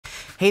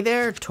Hey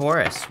there,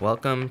 Taurus.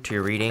 Welcome to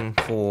your reading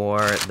for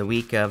the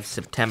week of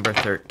September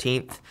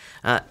 13th.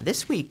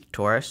 This week,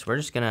 Taurus, we're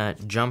just going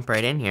to jump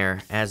right in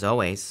here, as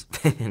always,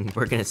 and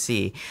we're going to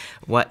see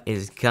what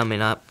is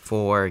coming up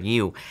for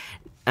you.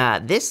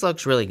 This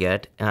looks really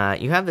good.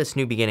 You have this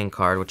new beginning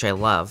card, which I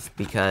love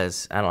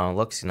because, I don't know, it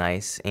looks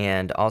nice.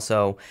 And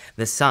also,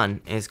 the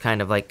sun is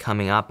kind of like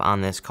coming up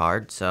on this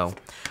card. So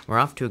we're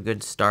off to a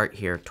good start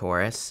here,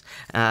 Taurus.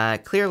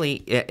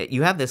 Clearly,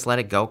 you have this Let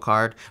It Go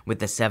card with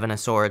the Seven of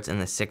Swords and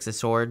the Six of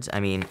Swords. I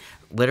mean,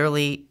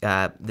 literally,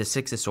 the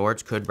Six of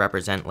Swords could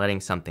represent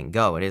letting something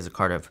go. It is a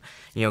card of,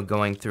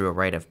 going through a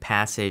rite of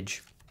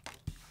passage.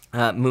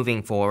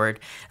 Moving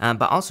forward,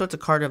 but also it's a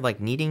card of like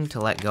needing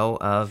to let go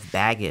of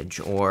baggage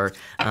or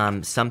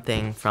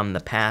something from the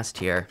past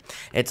here.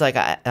 It's like,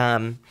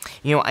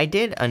 I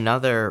did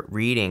another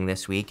reading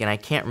this week and I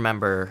can't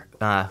remember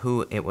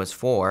who it was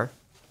for.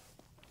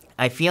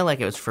 I feel like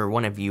it was for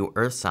one of you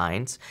earth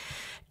signs.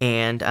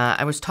 And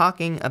I was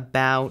talking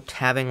about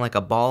having like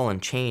a ball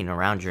and chain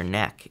around your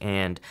neck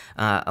and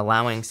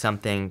allowing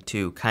something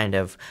to kind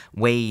of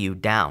weigh you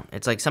down.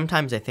 It's like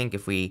sometimes I think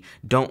if we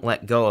don't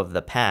let go of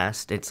the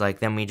past, it's like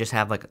then we just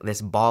have like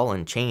this ball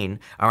and chain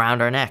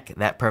around our neck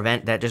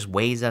that just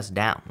weighs us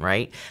down,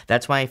 right?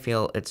 That's why I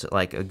feel it's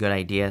like a good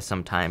idea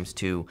sometimes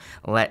to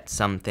let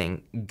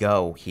something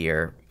go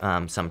here.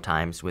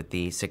 Sometimes with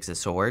the Six of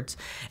Swords.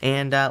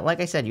 And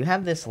like I said, you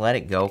have this Let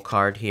It Go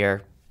card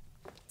here.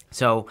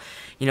 So,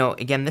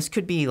 again, this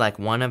could be like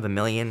one of a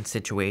million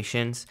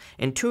situations.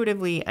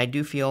 Intuitively, I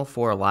do feel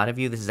for a lot of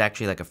you, this is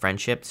actually like a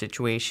friendship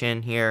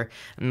situation here,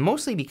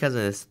 mostly because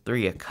of this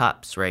Three of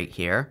Cups right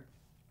here.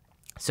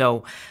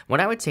 So what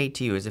I would say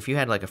to you is if you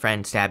had like a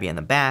friend stab you in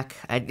the back,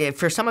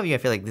 for some of you, I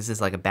feel like this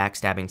is like a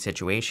backstabbing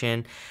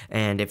situation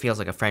and it feels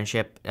like a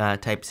friendship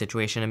type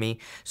situation to me.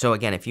 So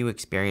again, if you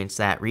experienced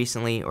that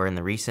recently or in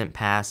the recent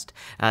past,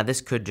 this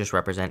could just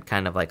represent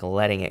kind of like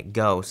letting it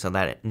go so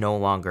that it no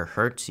longer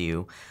hurts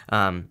you,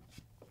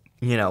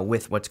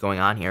 with what's going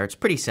on here. It's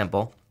pretty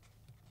simple.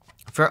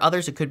 For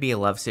others, it could be a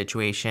love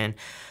situation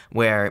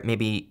where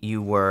maybe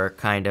you were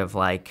kind of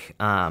like,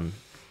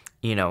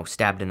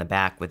 stabbed in the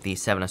back with the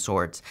Seven of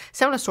Swords.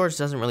 Seven of Swords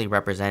doesn't really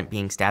represent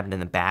being stabbed in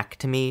the back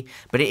to me,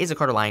 but it is a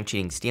card of lying,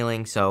 cheating,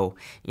 stealing, so,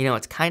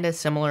 it's kind of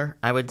similar,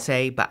 I would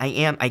say, but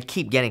I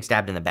keep getting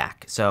stabbed in the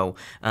back. So,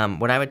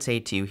 what I would say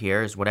to you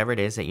here is whatever it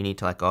is that you need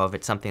to let go of,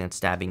 it's something that's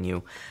stabbing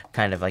you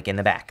kind of like in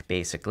the back,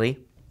 basically.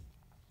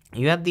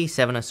 You have the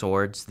Seven of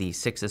Swords, the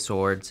Six of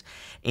Swords,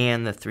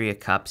 and the Three of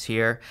Cups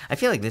here. I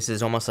feel like this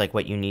is almost like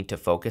what you need to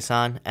focus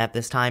on at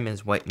this time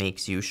is what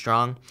makes you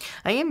strong.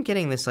 I am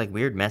getting this like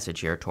weird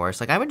message here,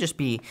 Taurus. Like I would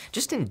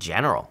just in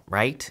general,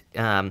 right?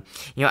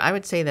 I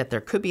would say that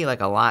there could be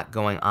like a lot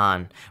going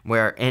on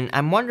and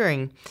I'm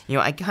wondering,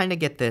 I kind of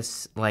get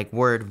this like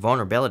word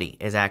vulnerability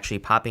is actually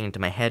popping into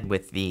my head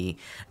with the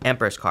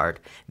Empress card.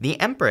 The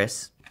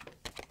Empress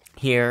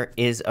here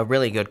is a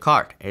really good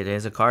card. It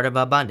is a card of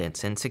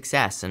abundance and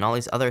success and all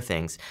these other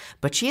things,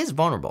 but she is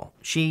vulnerable.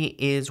 She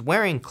is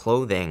wearing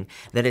clothing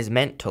that is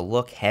meant to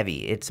look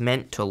heavy. It's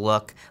meant to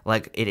look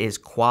like it is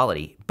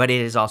quality, but it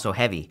is also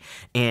heavy.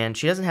 And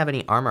she doesn't have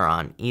any armor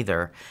on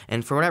either.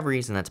 And for whatever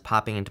reason, that's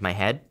popping into my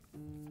head.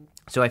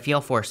 So I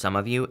feel for some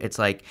of you, it's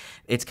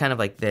kind of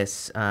like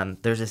this,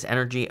 there's this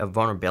energy of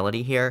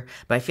vulnerability here,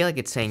 but I feel like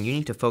it's saying you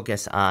need to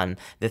focus on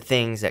the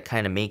things that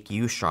kind of make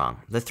you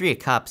strong. The Three of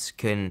Cups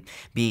can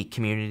be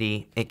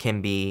community, it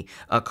can be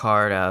a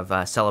card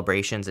of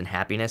celebrations and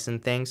happiness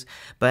and things,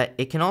 but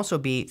it can also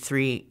be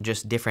three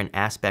just different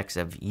aspects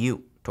of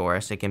you,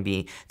 Taurus. It can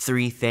be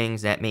three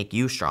things that make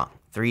you strong.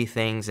 Three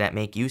things that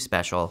make you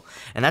special.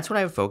 And that's what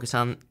I would focus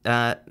on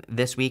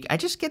this week. I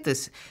just get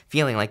this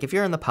feeling like if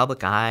you're in the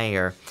public eye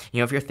or,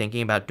 if you're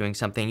thinking about doing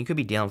something, you could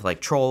be dealing with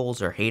like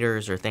trolls or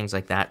haters or things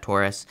like that,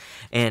 Taurus.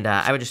 And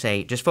I would just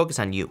say, just focus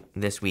on you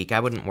this week. I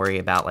wouldn't worry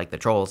about like the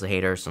trolls, the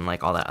haters, and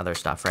like all that other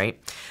stuff, right?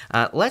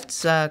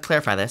 Let's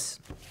clarify this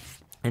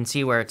and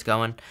see where it's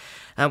going.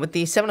 With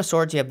the Seven of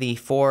Swords, you have the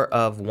Four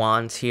of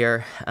Wands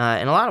here.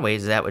 In a lot of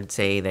ways, that would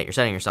say that you're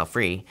setting yourself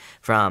free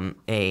from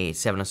a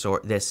Seven of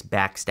Swords, this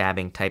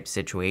backstabbing type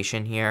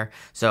situation here.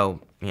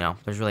 So,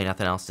 there's really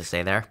nothing else to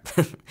say there.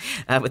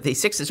 With the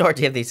Six of Swords,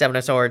 you have the Seven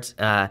of Swords.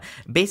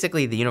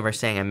 Basically, the universe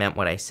saying I meant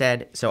what I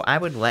said. So I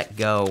would let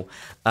go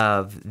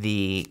of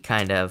the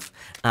kind of,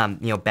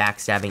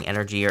 backstabbing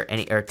energy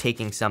or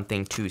taking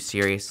something too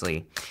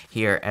seriously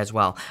here as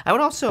well. I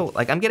would also,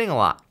 I'm getting a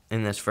lot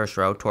in this first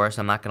row, Taurus,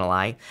 I'm not going to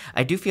lie.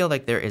 I do feel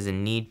like there is a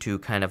need to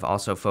kind of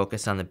also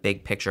focus on the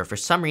big picture. For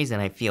some reason,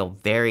 I feel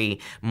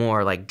very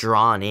more like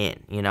drawn in,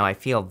 I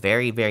feel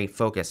very, very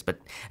focused. But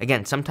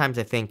again, sometimes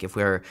I think if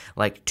we're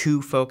like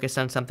too focused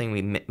on something,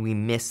 we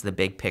miss the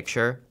big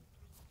picture.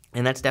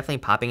 And that's definitely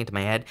popping into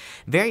my head.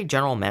 Very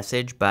general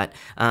message, but,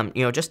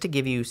 just to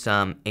give you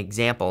some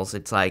examples,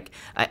 it's I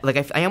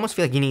almost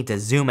feel like you need to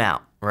zoom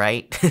out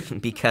right?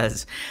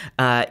 Because,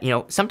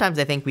 sometimes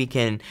I think we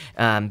can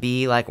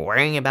be like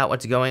worrying about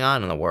what's going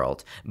on in the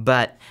world.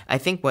 But I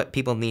think what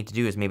people need to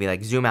do is maybe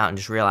like zoom out and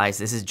just realize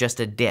this is just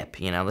a dip,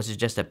 this is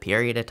just a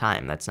period of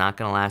time that's not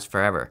going to last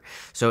forever.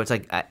 So it's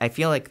like, I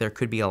feel like there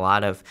could be a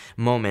lot of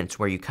moments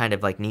where you kind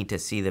of like need to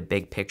see the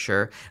big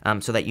picture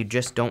so that you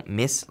just don't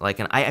miss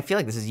I feel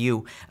like this is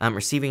you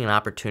receiving an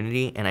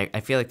opportunity. And I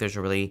feel like there's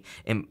a really,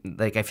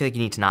 I feel like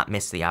you need to not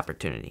miss the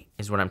opportunity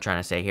is what I'm trying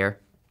to say here.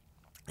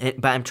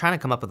 But I'm trying to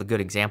come up with a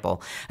good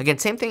example. Again,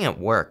 same thing at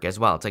work as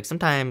well. It's like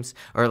sometimes,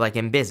 or like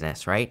in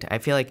business, right? I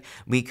feel like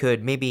we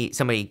could, maybe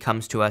somebody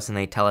comes to us and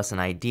they tell us an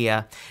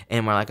idea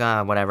and we're like,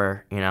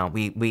 whatever,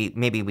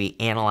 we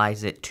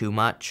analyze it too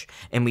much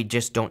and we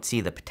just don't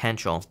see the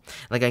potential.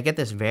 Like I get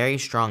this very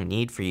strong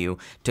need for you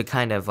to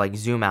kind of like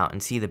zoom out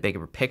and see the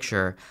bigger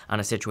picture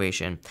on a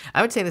situation.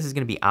 I would say this is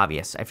going to be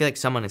obvious. I feel like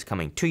someone is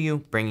coming to you,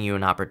 bringing you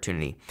an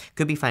opportunity.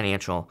 Could be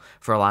financial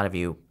for a lot of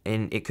you.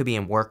 And it could be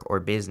in work or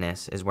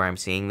business is where I'm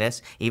seeing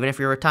this. Even if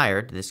you're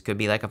retired, this could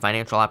be like a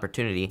financial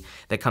opportunity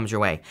that comes your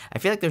way. I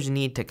feel like there's a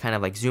need to kind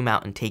of like zoom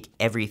out and take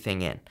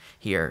everything in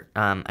here.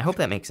 I hope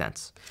that makes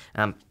sense.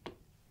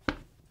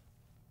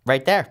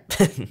 Right there.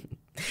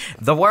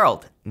 The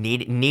world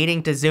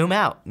needing to zoom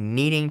out,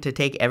 needing to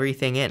take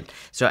everything in.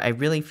 So I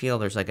really feel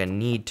there's like a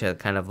need to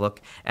kind of look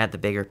at the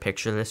bigger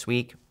picture this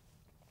week.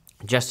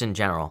 Just in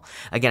general.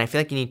 Again, I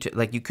feel like you need to,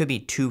 like, you could be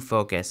too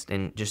focused,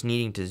 and just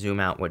needing to zoom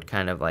out would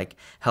kind of like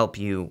help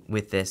you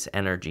with this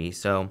energy.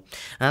 So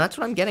that's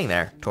what I'm getting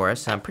there,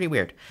 Taurus. Pretty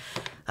weird.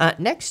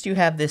 Next, you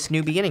have this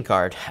new beginning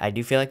card. I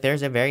do feel like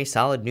there's a very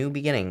solid new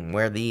beginning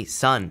where the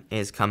sun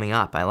is coming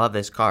up. I love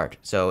this card.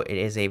 So it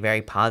is a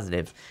very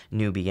positive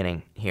new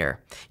beginning here.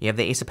 You have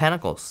the Ace of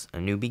Pentacles, a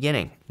new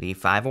beginning, the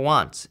Five of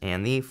Wands,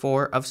 and the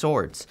Four of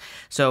Swords.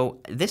 So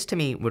this to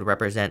me would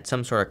represent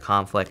some sort of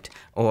conflict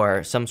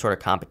or some sort of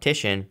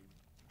competition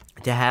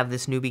to have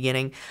this new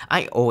beginning.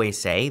 I always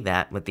say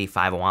that with the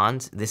Five of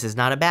Wands, this is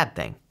not a bad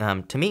thing.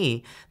 To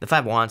me, the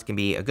Five of Wands can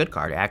be a good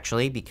card,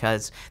 actually,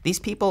 because these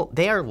people,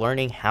 they are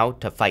learning how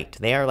to fight.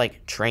 They are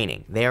like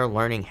training. They are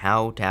learning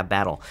how to have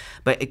battle.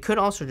 But it could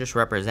also just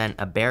represent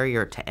a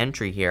barrier to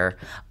entry here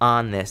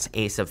on this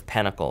Ace of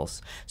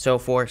Pentacles. So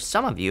for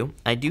some of you,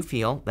 I do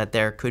feel that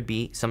there could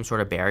be some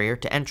sort of barrier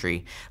to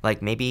entry.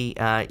 Like maybe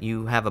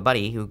you have a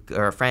buddy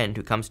or a friend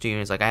who comes to you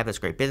and is like, I have this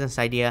great business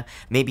idea.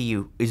 Maybe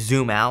you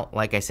zoom out,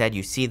 like I said,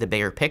 you see the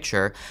bigger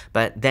picture,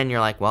 but then you're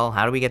like, well,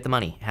 how do we get the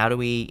money? How do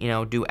we,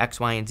 do X,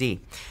 Y, and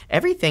Z?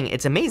 Everything,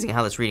 it's amazing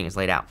how this reading is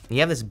laid out. You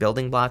have this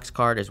building blocks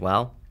card as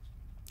well.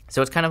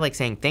 So it's kind of like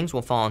saying things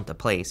will fall into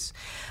place.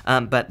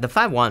 But the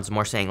Five of Wands is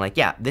more saying like,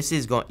 yeah,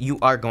 you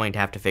are going to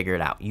have to figure it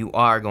out. You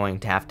are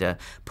going to have to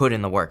put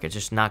in the work. It's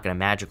just not going to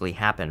magically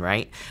happen,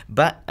 right?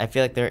 But I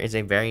feel like there is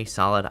a very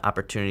solid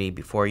opportunity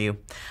before you.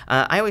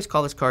 I always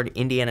call this card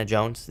Indiana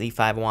Jones, the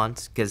Five of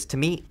Wands, because to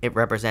me, it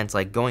represents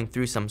like going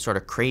through some sort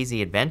of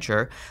crazy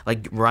adventure,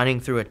 like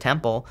running through a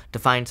temple to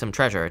find some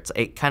treasure.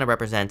 It kind of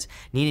represents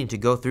needing to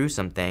go through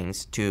some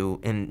things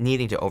and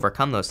needing to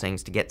overcome those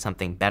things to get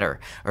something better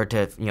or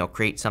to,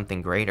 create something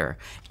greater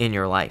in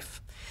your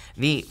life.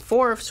 The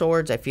Four of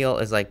Swords, I feel,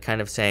 is like kind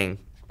of saying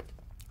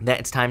that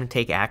it's time to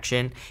take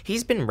action.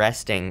 He's been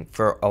resting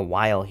for a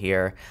while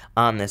here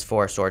on this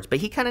Four of Swords, but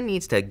he kind of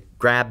needs to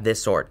grab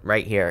this sword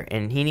right here,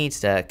 and he needs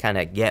to kind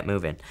of get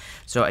moving.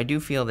 So I do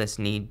feel this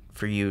need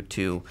for you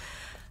to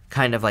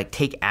kind of like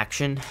take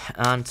action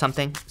on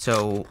something.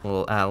 So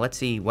let's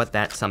see what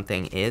that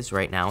something is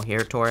right now here,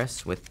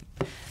 Taurus, with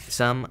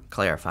some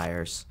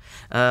clarifiers.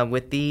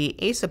 With the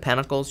Ace of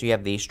Pentacles, you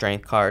have the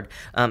Strength card.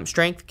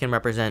 Strength can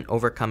represent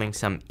overcoming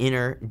some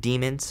inner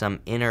demons,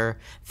 some inner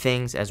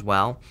things as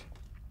well.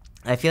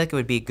 I feel like it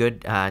would be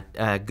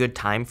a good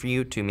time for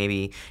you to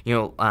maybe,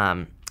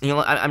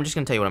 I'm just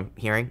going to tell you what I'm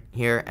hearing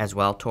here as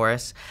well,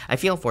 Taurus. I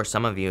feel for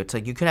some of you, it's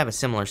like you could have a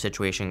similar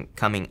situation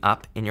coming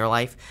up in your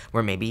life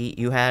where maybe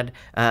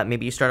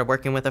you started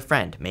working with a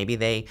friend. Maybe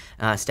they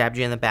stabbed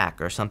you in the back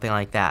or something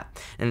like that.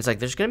 And it's like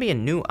there's going to be a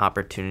new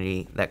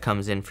opportunity that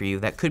comes in for you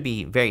that could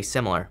be very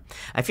similar.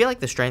 I feel like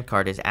the Strength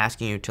card is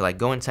asking you to like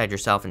go inside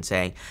yourself and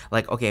say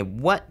like, okay,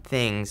 what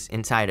things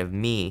inside of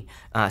me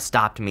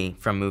stopped me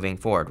from moving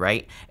forward,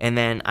 right? And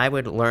then I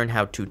would learn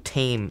how to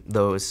tame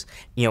those,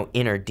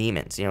 inner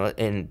demons,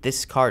 and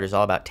this card is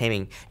all about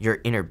taming your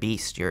inner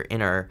beast, your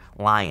inner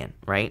lion,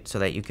 right? So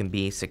that you can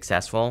be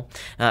successful.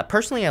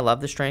 Personally, I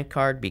love the Strength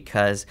card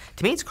because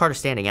to me, it's a card of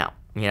standing out.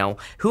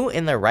 Who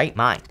in their right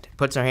mind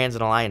puts their hands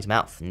in a lion's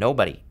mouth?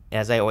 Nobody,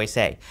 as I always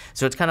say.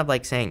 So it's kind of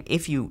like saying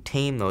if you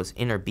tame those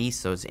inner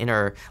beasts, those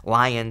inner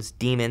lions,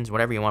 demons,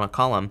 whatever you want to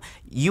call them,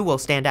 you will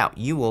stand out.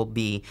 You will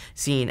be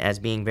seen as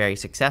being very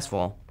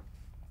successful.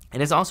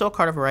 And it's also a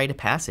card of a rite of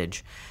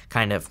passage,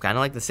 kind of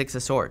like the Six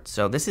of Swords.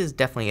 So this is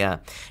definitely a,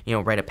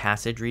 rite of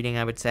passage reading,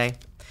 I would say.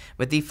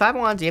 With the Five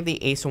of Wands, you have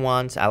the Ace of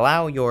Wands.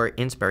 Allow your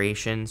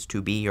inspirations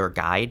to be your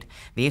guide.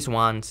 The Ace of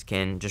Wands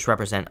can just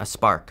represent a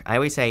spark. I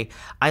always say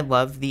I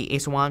love the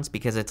Ace of Wands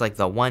because it's like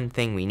the one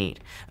thing we need.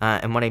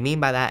 And what I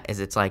mean by that is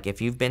it's like if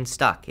you've been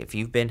stuck, if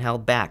you've been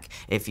held back,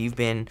 if you've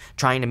been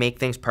trying to make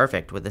things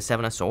perfect with the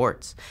Seven of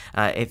Swords,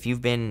 if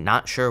you've been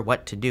not sure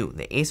what to do,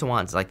 the Ace of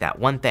Wands is like that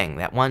one thing,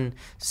 that one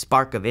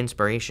spark of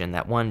inspiration,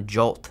 that one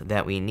jolt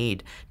that we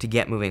need to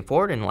get moving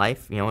forward in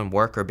life, you know, in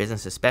work or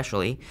business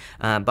especially,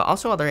 but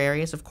also other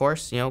areas, of course,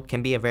 you know,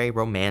 can be a very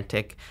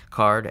romantic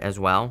card as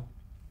well.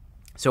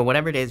 So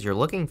whatever it is you're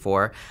looking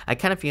for, I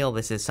kind of feel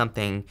this is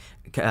something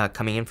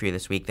coming in for you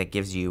this week that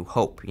gives you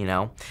hope, you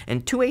know.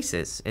 And 2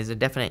 aces is a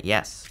definite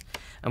yes.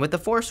 And with the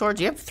 4 of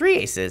Swords, you have 3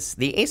 aces.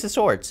 The Ace of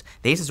Swords.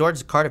 The Ace of Swords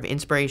is a card of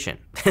inspiration.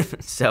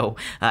 So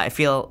I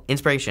feel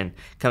inspiration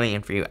coming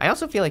in for you. I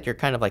also feel like you're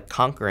kind of like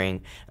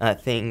conquering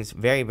things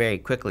very, very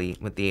quickly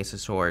with the Ace of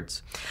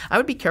Swords. I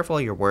would be careful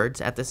of your words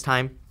at this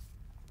time.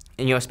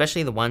 And, you know,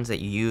 especially the ones that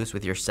you use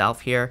with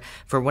yourself here.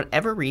 For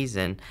whatever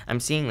reason, I'm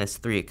seeing this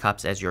 3 of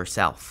Cups as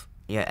yourself.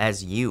 Yeah,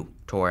 as you,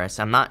 Taurus.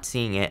 I'm not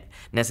seeing it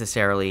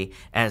necessarily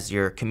as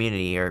your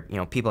community or, you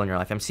know, people in your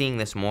life. I'm seeing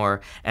this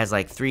more as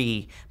like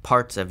 3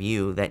 parts of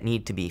you that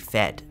need to be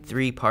fed,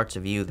 3 parts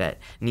of you that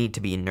need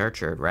to be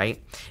nurtured,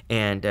 right?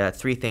 And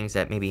 3 things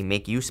that maybe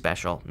make you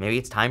special. Maybe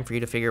it's time for you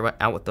to figure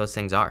out what those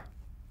things are.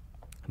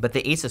 But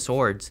the Ace of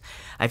Swords,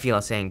 I feel,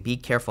 is saying be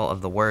careful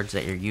of the words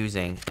that you're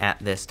using at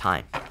this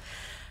time.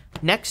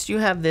 Next, you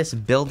have this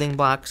building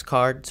blocks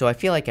card. So I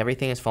feel like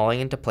everything is falling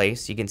into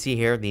place. You can see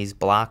here these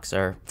blocks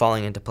are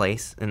falling into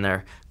place and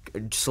they're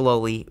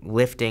slowly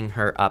lifting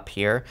her up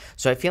here.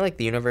 So I feel like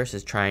the universe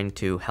is trying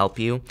to help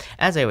you.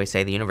 As I always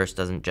say, the universe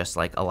doesn't just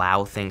like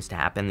allow things to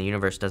happen. The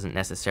universe doesn't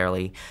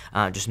necessarily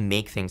just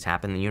make things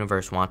happen. The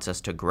universe wants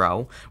us to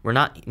grow. We're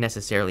not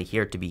necessarily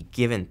here to be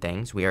given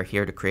things. We are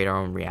here to create our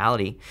own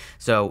reality.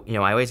 So, you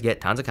know, I always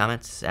get tons of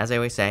comments, as I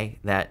always say,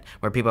 that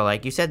where people are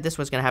like, you said this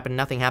was going to happen,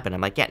 nothing happened.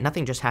 I'm like, yeah,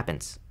 nothing just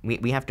happens.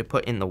 We have to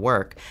put in the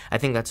work. I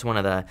think that's one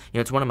of the, you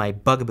know, it's one of my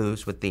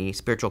bugaboos with the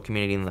spiritual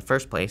community in the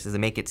first place, is to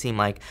make it seem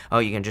like, oh,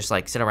 you can just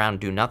like sit around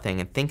and do nothing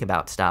and think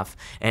about stuff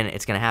and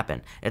it's going to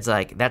happen. It's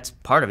like, that's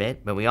part of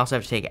it, but we also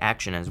have to take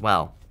action as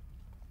well.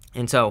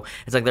 And so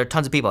it's like there are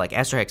tons of people like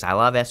Esther Hicks. I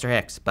love Esther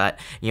Hicks, but,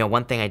 you know,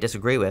 one thing I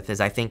disagree with is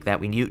I think that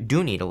we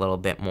do need a little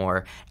bit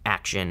more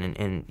action,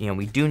 and you know,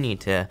 we do need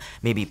to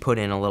maybe put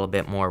in a little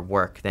bit more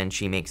work than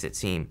she makes it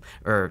seem,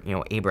 or, you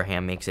know,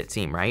 Abraham makes it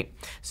seem, right?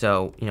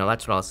 So, you know,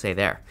 that's what I'll say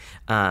there.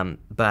 You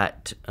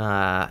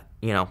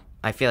know,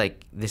 I feel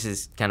like this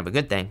is kind of a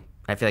good thing.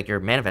 I feel like you're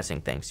manifesting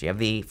things. You have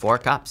the 4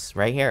 cups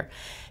right here.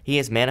 He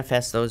has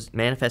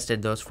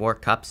manifested those 4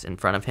 cups in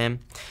front of him.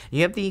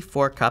 You have the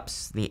 4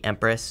 cups, the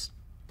Empress,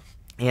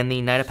 and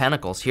the Knight of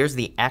Pentacles. Here's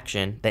the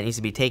action that needs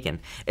to be taken.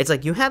 It's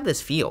like you have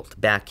this field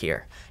back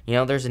here. You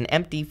know, there's an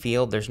empty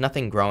field. There's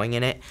nothing growing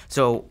in it.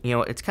 So, you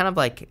know, it's kind of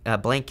like a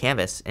blank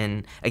canvas.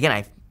 And again,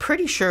 I'm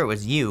pretty sure it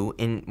was you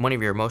in one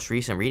of your most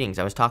recent readings.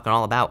 I was talking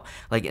all about,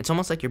 like, it's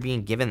almost like you're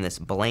being given this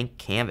blank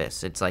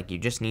canvas. It's like you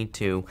just need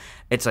to,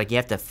 it's like you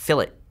have to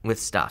fill it with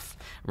stuff,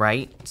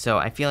 right? So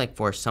I feel like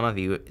for some of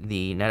you,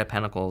 the Knight of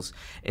Pentacles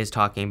is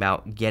talking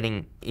about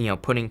getting, you know,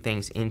 putting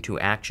things into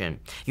action.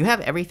 You have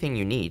everything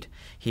you need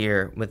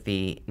here with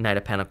the Knight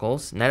of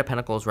Pentacles. Knight of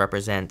Pentacles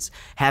represents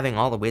having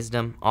all the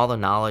wisdom, all the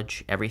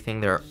knowledge,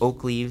 everything. There are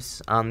oak leaves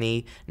on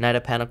the Knight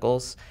of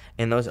Pentacles,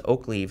 and those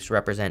oak leaves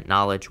represent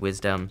knowledge,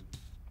 wisdom,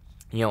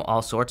 you know,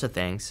 all sorts of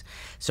things.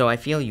 So I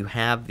feel you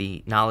have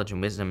the knowledge and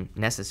wisdom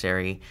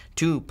necessary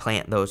to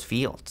plant those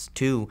fields,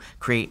 to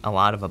create a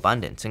lot of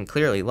abundance. And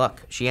clearly,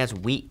 look, she has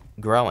wheat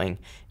growing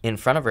in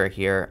front of her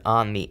here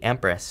on the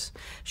Empress.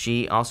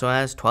 She also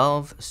has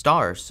 12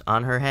 stars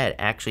on her head.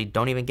 Actually,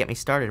 don't even get me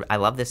started. I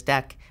love this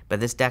deck, but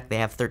this deck, they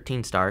have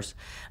 13 stars.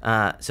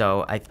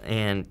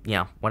 And you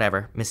know,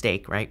 whatever,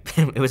 mistake, right?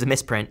 It was a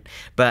misprint.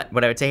 But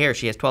what I would say here,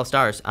 she has 12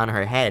 stars on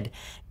her head,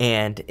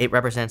 and it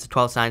represents the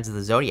 12 signs of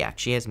the zodiac.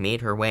 She has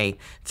made her way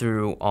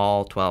through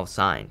all 12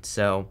 signs.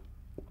 So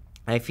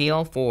I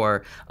feel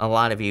for a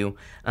lot of you,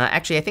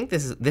 actually, I think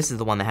this is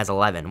the one that has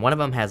 11. One of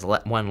them has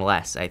one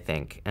less, I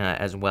think,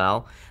 as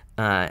well.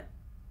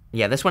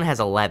 Yeah, this one has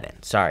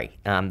 11. Sorry.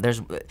 There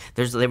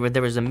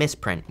was a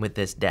misprint with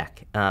this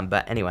deck.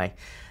 But anyway,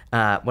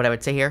 what I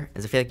would say here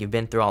is I feel like you've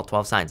been through all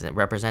 12 signs. It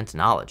represents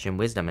knowledge and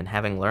wisdom and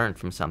having learned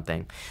from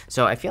something.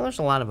 So I feel there's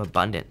a lot of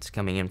abundance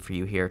coming in for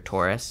you here,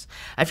 Taurus.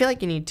 I feel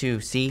like you need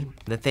to see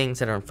the things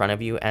that are in front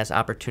of you as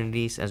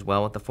opportunities as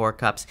well with the 4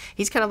 cups.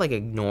 He's kind of like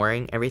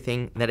ignoring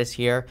everything that is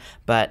here,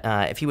 but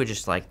if he would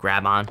just like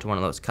grab onto one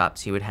of those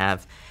cups, he would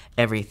have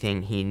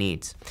everything he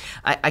needs.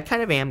 I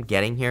kind of am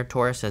getting here,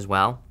 Taurus, as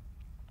well.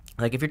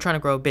 Like if you're trying to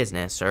grow a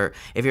business, or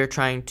if you're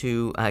trying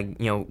to,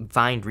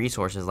 find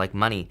resources like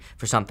money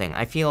for something,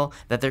 I feel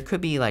that there could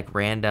be like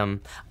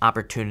random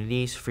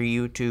opportunities for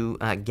you to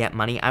get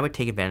money. I would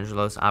take advantage of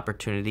those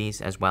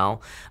opportunities as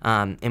well.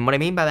 And what I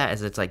mean by that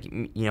is it's like,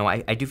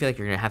 I do feel like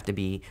you're going to have to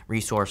be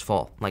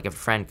resourceful. Like if a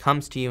friend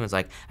comes to you and is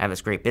like, I have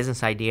this great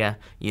business idea,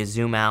 you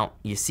zoom out,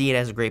 you see it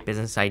as a great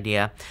business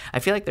idea. I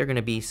feel like there are going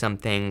to be some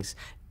things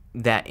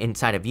that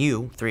inside of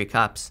you, Three of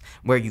Cups,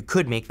 where you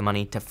could make the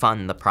money to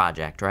fund the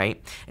project, right?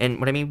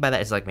 And what I mean by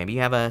that is like maybe you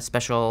have a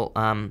special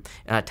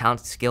talent,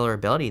 skill, or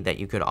ability that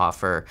you could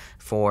offer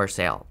for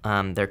sale.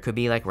 There could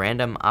be like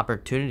random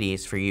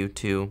opportunities for you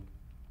to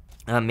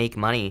make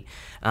money,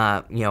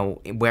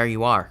 where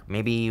you are.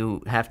 Maybe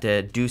you have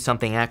to do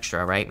something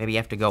extra, right? Maybe you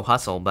have to go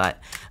hustle,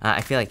 but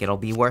I feel like it'll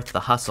be worth the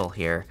hustle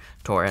here,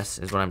 Taurus,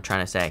 is what I'm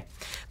trying to say.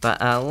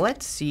 But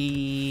let's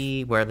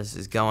see where this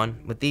is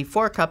going. With the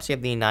Four of Cups, you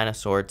have the Nine of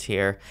Swords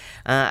here.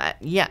 I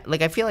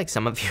feel like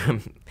some of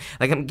you,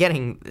 like I'm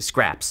getting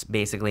scraps,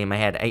 basically, in my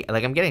head.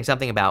 I'm getting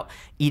something about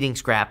eating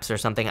scraps or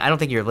something. I don't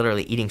think you're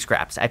literally eating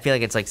scraps. I feel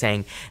like it's like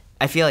saying,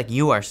 I feel like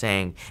you are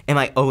saying, am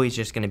I always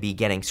just going to be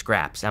getting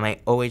scraps? Am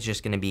I always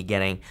just going to be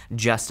getting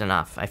just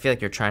enough? I feel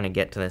like you're trying to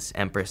get to this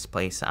Empress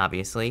place,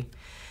 obviously.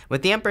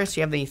 With the Empress,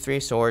 you have the Three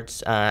of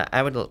Swords.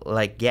 I would,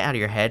 get out of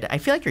your head. I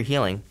feel like you're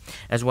healing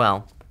as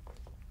well.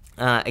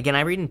 Again,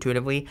 I read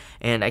intuitively,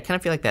 and I kind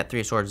of feel like that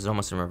Three of Swords is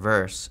almost in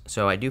reverse.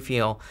 So I do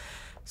feel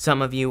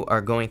some of you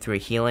are going through a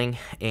healing,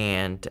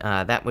 and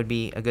that would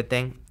be a good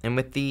thing. And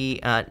with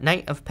the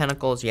Knight of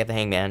Pentacles, you have the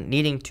Hangman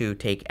needing to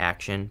take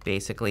action,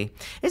 basically.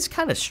 It's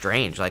kind of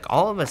strange. Like,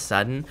 all of a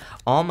sudden,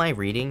 all my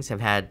readings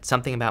have had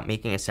something about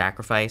making a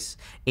sacrifice.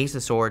 Ace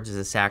of Swords is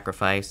a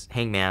sacrifice.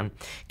 Hangman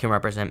can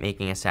represent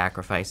making a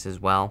sacrifice as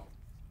well.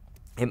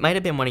 It might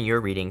have been one of your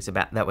readings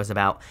that was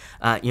about,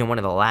 one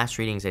of the last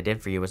readings I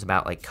did for you was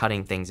about like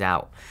cutting things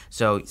out.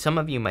 So some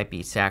of you might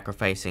be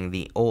sacrificing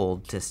the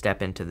old to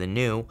step into the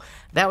new.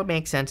 That would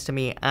make sense to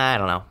me. I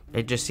don't know.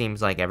 It just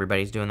seems like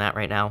everybody's doing that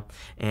right now,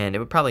 and it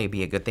would probably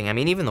be a good thing. I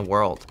mean, even the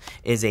world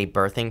is a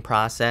birthing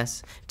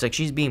process. It's like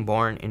she's being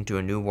born into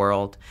a new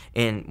world,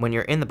 and when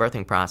you're in the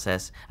birthing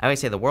process, I always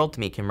say the world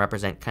to me can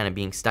represent kind of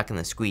being stuck in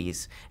the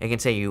squeeze. It can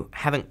say you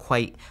haven't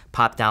quite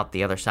popped out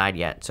the other side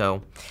yet.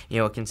 So,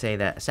 it can say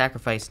that a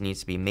sacrifice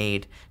needs to be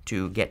made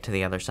to get to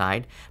the other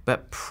side,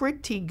 but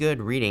pretty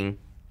good reading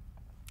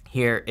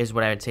here is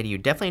what I would say to you.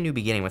 Definitely a new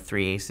beginning with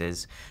three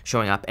aces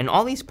showing up. And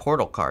all these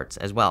portal cards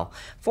as well.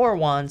 Four of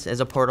Wands is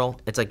a portal.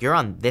 It's like you're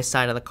on this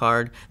side of the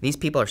card. These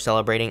people are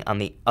celebrating on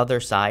the other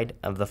side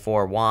of the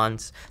Four of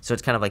Wands. So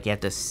it's kind of like you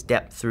have to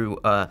step through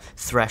a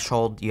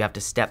threshold. You have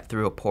to step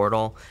through a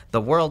portal.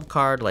 The World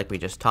card, like we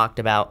just talked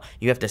about,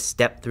 you have to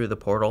step through the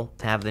portal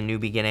to have the new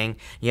beginning.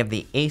 You have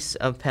the Ace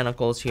of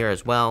Pentacles here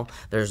as well.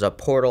 There's a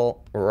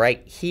portal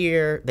right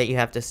here that you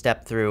have to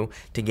step through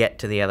to get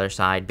to the other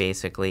side,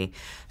 basically.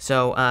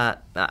 So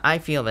I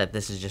feel that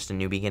this is just a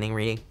new beginning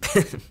reading.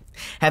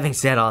 Having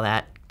said all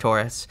that,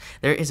 Taurus,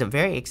 there is a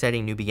very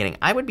exciting new beginning.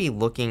 I would be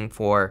looking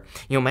for,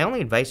 my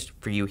only advice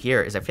for you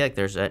here is I feel like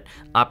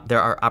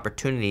there are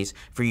opportunities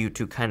for you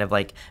to kind of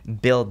like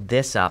build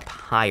this up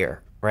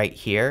higher right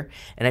here.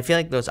 And I feel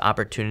like those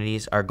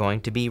opportunities are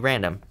going to be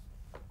random.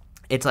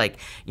 It's like,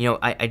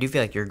 I do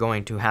feel like you're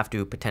going to have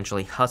to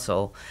potentially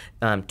hustle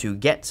to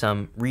get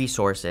some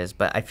resources,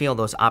 but I feel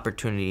those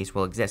opportunities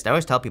will exist. I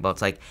always tell people,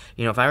 it's like,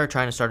 if I were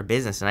trying to start a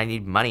business and I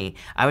need money,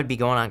 I would be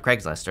going on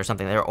Craigslist or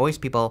something. There are always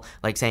people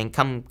like saying,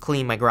 come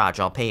clean my garage,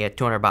 I'll pay you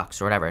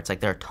 $200 or whatever. It's like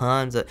there's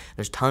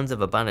tons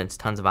of abundance,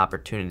 tons of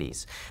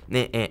opportunities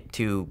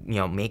to,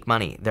 make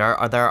money. There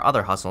are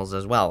other hustles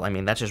as well. I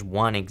mean, that's just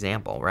one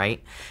example,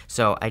 right?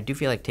 So I do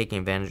feel like taking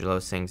advantage of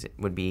those things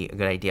would be a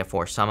good idea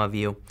for some of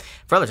you.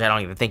 For others, I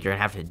don't even think you're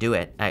gonna have to do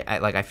it.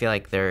 I feel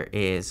like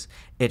it's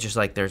just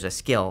like there's a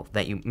skill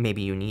that you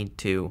need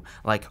to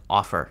like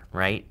offer,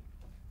 right?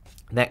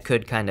 That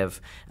could kind of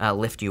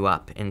lift you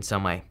up in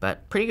some way,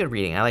 but pretty good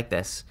reading. I like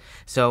this.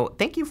 So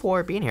thank you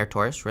for being here,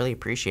 Taurus. Really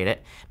appreciate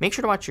it. Make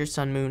sure to watch your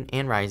sun, moon,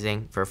 and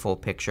rising for a full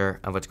picture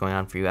of what's going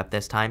on for you at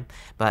this time.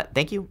 But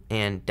thank you,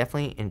 and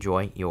definitely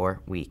enjoy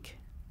your week.